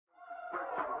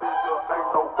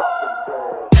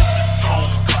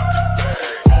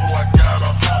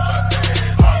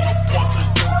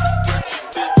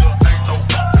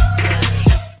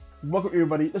Welcome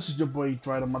everybody, this is your boy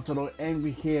Dryder Mataroa, and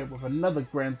we're here with another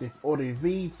Grand Theft Auto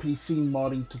V PC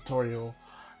modding tutorial.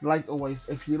 Like always,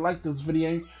 if you like this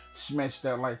video, smash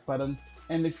that like button,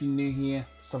 and if you're new here,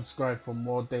 subscribe for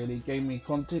more daily gaming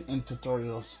content and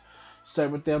tutorials. So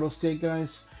with that all said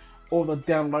guys, all the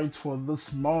downloads for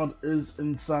this mod is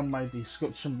inside my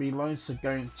description below, so go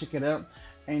and check it out,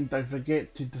 and don't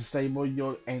forget to disable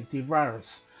your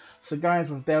antivirus. So guys,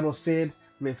 with that all said,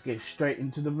 let's get straight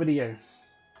into the video.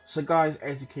 So guys,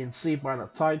 as you can see by the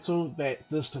title, that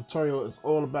this tutorial is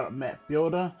all about Map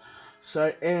Builder.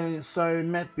 So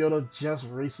Map Builder just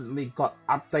recently got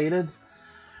updated.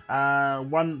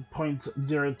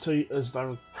 1.02 is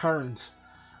the current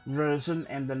version,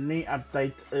 and the new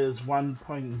update is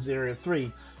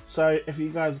 1.03. So if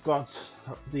you guys got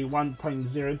the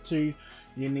 1.02,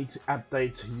 you need to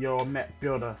update your Map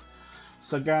Builder.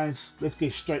 So guys, let's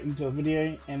get straight into the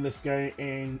video and let's go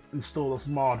and install this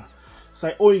mod. So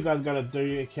all you guys gotta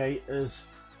do, okay, is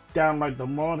download the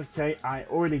mod. Okay, I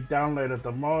already downloaded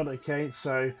the mod. Okay,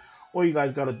 so all you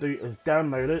guys gotta do is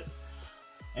download it,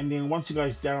 and then once you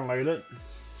guys download it,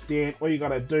 then all you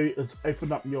gotta do is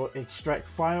open up your extract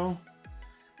file,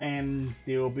 and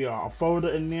there will be a folder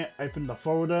in there. Open the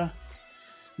folder.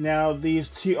 Now these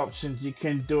two options, you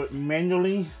can do it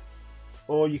manually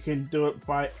or you can do it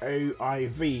by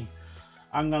OIV.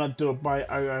 I'm gonna do it by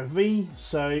OIV,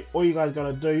 so all you guys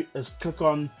gotta do is click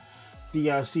on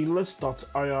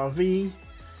drclist.orv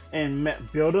and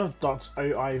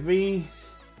mapbuilder.oiv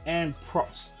and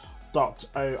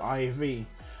props.oiv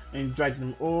and drag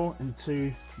them all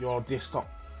into your desktop.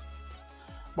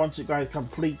 Once you guys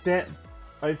complete that,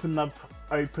 open up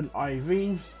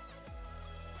OpenIV,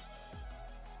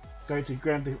 go to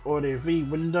Grand Theft Auto V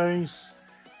Windows.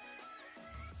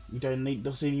 You don't need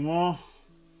this anymore.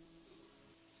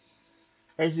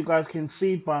 As you guys can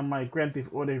see by my Grand Theft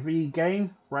Auto V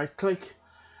game, right click,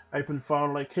 open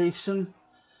file location.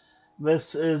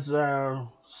 This is a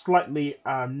slightly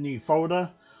new folder.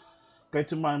 Go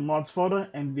to my mods folder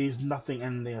and there's nothing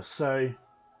in there. So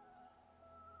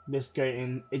let's go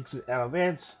and exit out of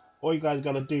that. All you guys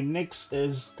gotta do next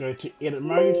is go to edit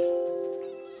mode.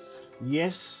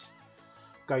 Yes.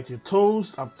 Go to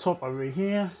tools up top over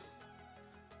here.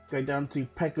 Go down to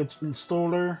package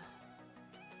installer.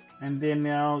 And then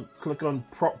now click on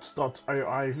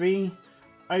props.oiv,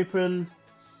 open,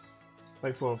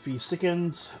 wait for a few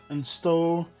seconds,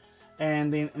 install,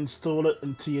 and then install it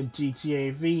into your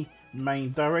GTAV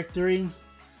main directory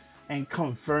and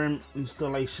confirm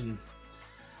installation.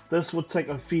 This will take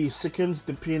a few seconds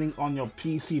depending on your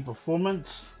PC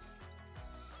performance.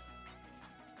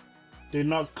 Do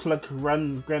not click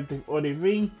run Grand Theft Auto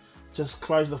V, just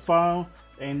close the file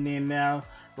and then now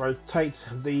rotate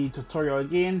the tutorial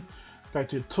again, go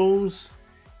to tools,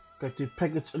 go to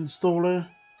package installer,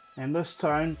 and this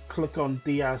time click on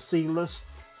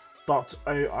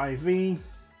drclist.oiv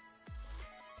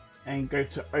and go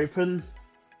to open,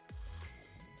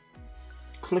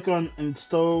 click on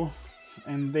install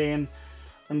and then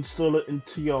install it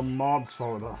into your mods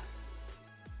folder,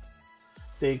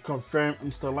 then confirm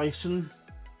installation.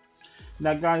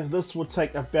 Now guys, this will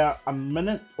take about a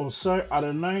minute or so, I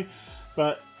don't know,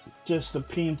 but just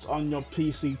depends on your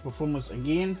PC performance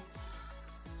again.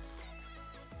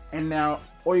 And now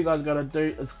all you guys gotta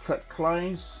do is click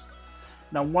close.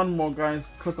 Now one more guys,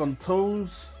 click on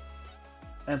tools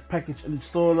and package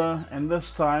installer, and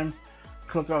this time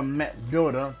click on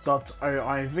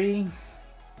mapbuilder.oiv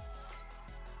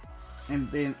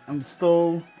and then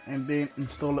install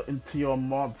it into your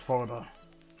mods folder.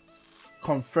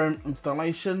 Confirm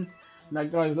installation. Now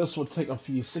guys, this will take a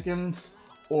few seconds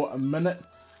or a minute,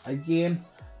 again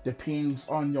depends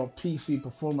on your PC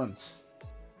performance.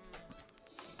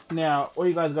 Now all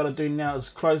you guys gotta do now is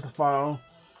close the file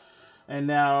and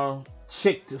now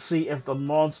check to see if the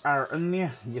mods are in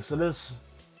there. Yes it is.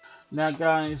 Now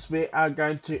guys, we are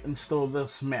going to install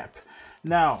this map.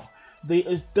 Now there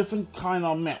is different kind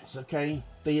of maps, okay?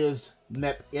 There is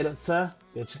map editor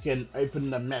that you can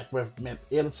open the map with map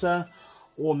editor,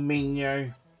 or menu,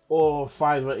 or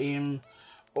 5M,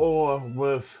 or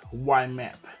with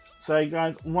YMAP. So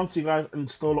guys, once you guys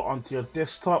install it onto your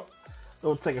desktop, it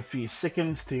will take a few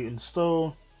seconds to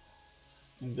install.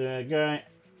 And there you go.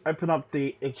 Open up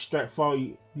the extract file.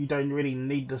 You don't really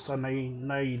need this, I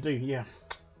know you do, yeah.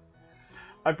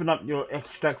 Open up your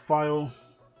extract file.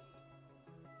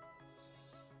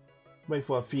 Wait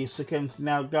for a few seconds.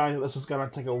 Now guys, this is gonna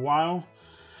take a while.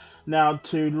 Now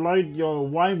to load your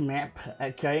YMAP,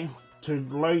 okay, to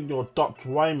load your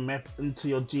 .ymap into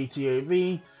your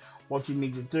GTAV, what you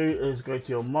need to do is go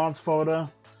to your mods folder,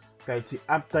 go to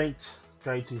update,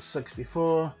 go to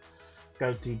 64,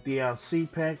 go to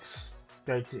DLC packs,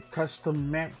 go to custom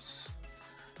maps,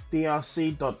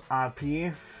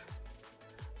 drc.rpf,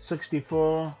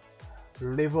 64,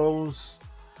 levels,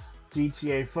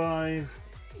 GTA 5,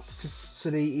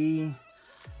 city E,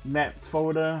 mapped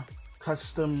folder,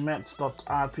 custom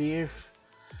maps.rpf,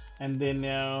 and then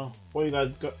now all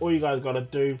you guys gotta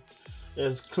do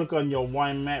is click on your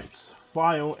YMAP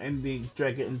file and then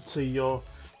drag it into your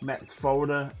maps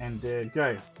folder, and there you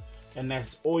go. And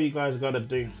that's all you guys gotta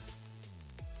do.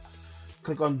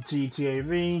 Click on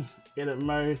GTAV, edit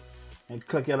mode, and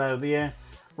click it over there.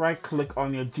 Right click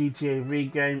on your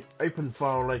GTAV game, open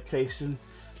file location,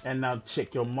 and now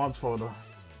check your mods folder.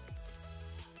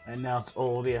 And now it's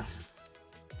all there.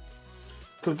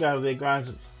 Click over there,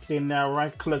 guys. Then now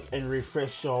right click and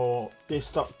refresh your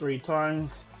desktop 3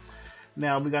 times.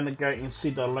 Now we're gonna go and see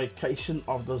the location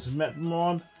of this map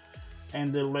mod,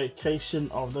 and the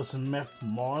location of this map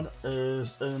mod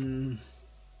is in,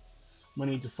 we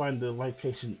need to find the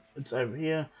location. It's over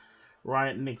here,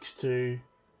 right next to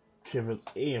Trevor's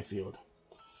airfield.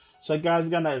 So guys,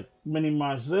 we're gonna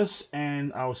minimize this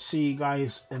and I'll see you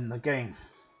guys in the game.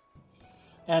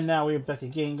 And now we're back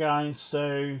again, guys.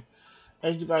 So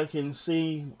as you guys can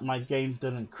see, my game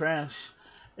didn't crash,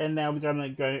 and now we're gonna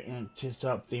go and test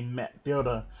out the map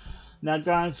builder. Now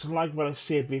guys, like what I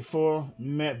said before,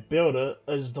 map builder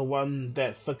is the one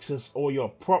that fixes all your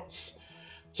props.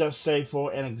 Just say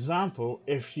for an example,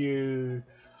 if you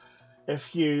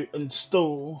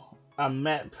install a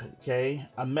map, okay,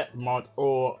 a map mod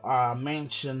or a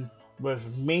mansion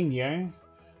with menu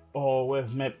or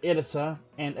with map editor,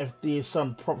 and if there's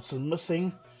some props are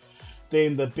missing,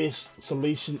 then the best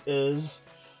solution is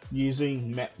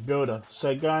using map builder.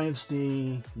 So guys,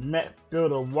 the map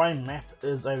builder YMAP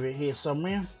is over here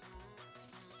somewhere.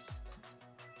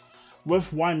 With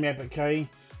YMAP, okay,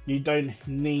 you don't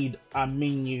need a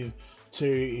menu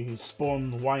to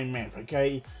spawn YMAP,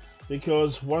 okay,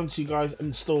 because once you guys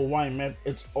install YMAP,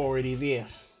 it's already there.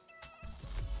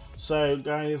 So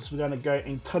guys, we're gonna go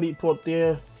and teleport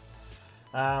there.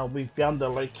 We found the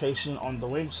location on the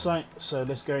website, so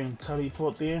let's go and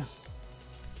teleport there.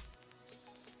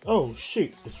 Oh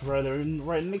shoot, it's right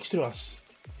next to us.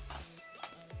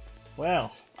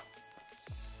 Wow.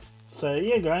 So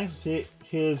yeah guys,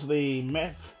 here's the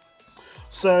map.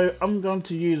 So I'm going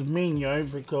to use menu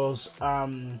because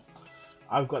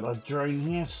I've got a drone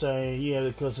here, so yeah,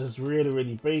 because it's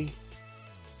really big.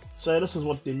 So this is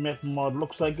what the map mod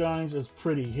looks like, guys. It's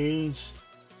pretty huge.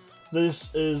 This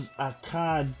is a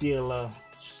car dealer,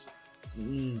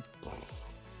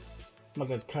 like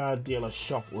a car dealer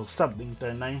shop or something,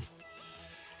 don't know.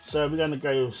 So we're gonna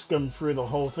go skim through the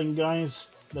whole thing, guys.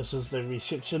 This is the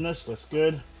receptionist, that's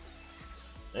good.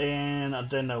 And I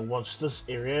don't know what's this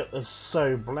area, it's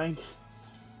so blank.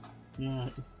 Yeah,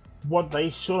 what they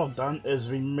should have done is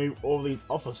remove all these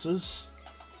offices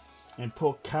and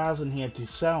put cars in here to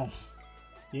sell.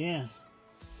 Yeah,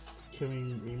 can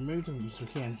we remove them? Yes we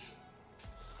can.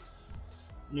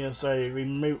 Yeah, so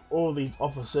remove all these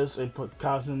offices and put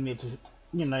cars in there to,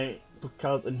 you know, put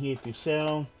cars in here to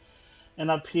sell.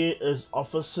 And up here is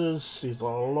offices. There's a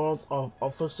lot of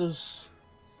offices.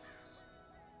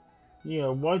 Yeah,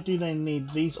 why do they need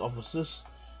these offices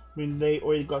when they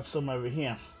already got some over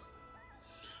here?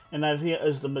 And over here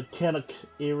is the mechanic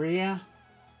area.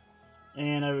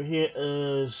 And over here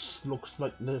is, looks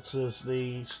like this is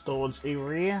the storage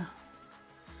area.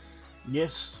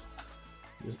 Yes.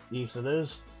 Yes it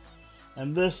is.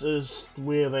 And this is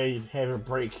where they have a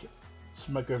break,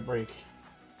 smoke a break.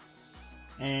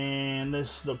 And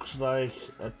this looks like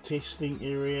a testing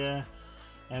area,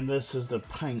 and this is the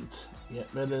paint.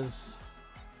 Yep, that is.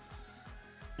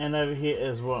 And over here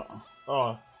is what?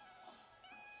 Oh,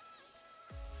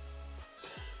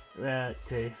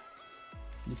 okay.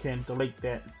 You can delete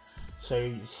that, so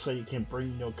you can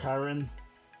bring your car in,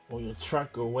 or your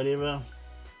truck, or whatever.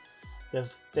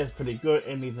 That's pretty good.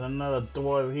 And there's another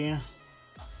door over here.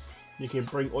 You can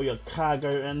bring all your cargo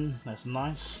in. That's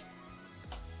nice.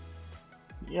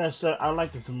 Yeah, so I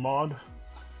like this mod.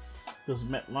 This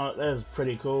map mod, that is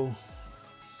pretty cool.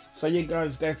 So yeah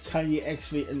guys, that's how you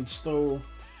actually install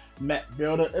map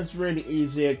builder. It's really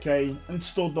easy, okay.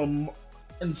 Install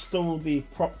the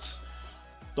props.oiv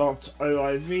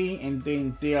and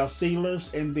then DLC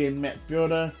list and then map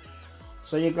builder.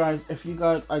 So yeah guys, if you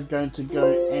guys are going to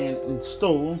go and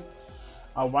install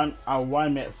a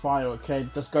YMAP file, okay,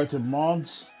 just go to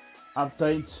mods,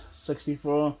 update,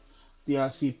 64,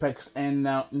 DLC packs, and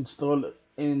now install it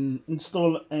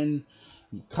install it in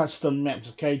custom maps.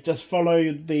 Okay, just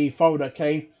follow the folder.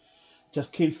 Okay,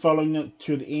 just keep following it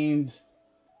to the end.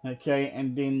 Okay,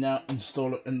 and then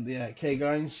install it in there. Okay,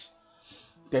 guys,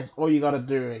 that's all you gotta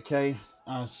do. Okay,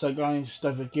 so guys,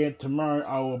 don't forget, tomorrow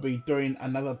I will be doing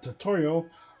another tutorial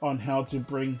on how to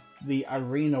bring the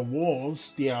Arena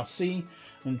Wars DLC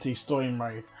into story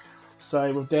mode.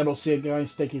 So with that all said,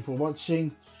 guys, thank you for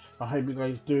watching. I hope you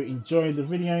guys do enjoy the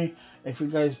video. If you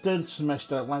guys did, smash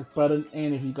that like button,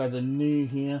 and if you guys are new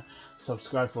here,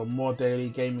 subscribe for more daily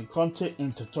gaming content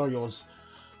and tutorials.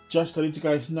 Just to let you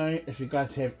guys know, if you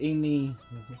guys have any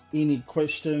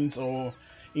questions or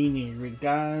any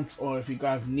regards, or if you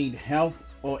guys need help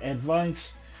or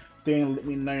advice, then let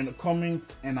me know in the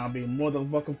comments, and I'll be more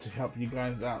than welcome to help you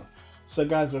guys out. So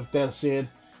guys, with that said,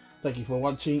 thank you for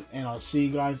watching, and I'll see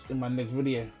you guys in my next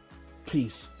video.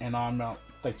 Peace, and I'm out.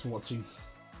 Thanks for watching.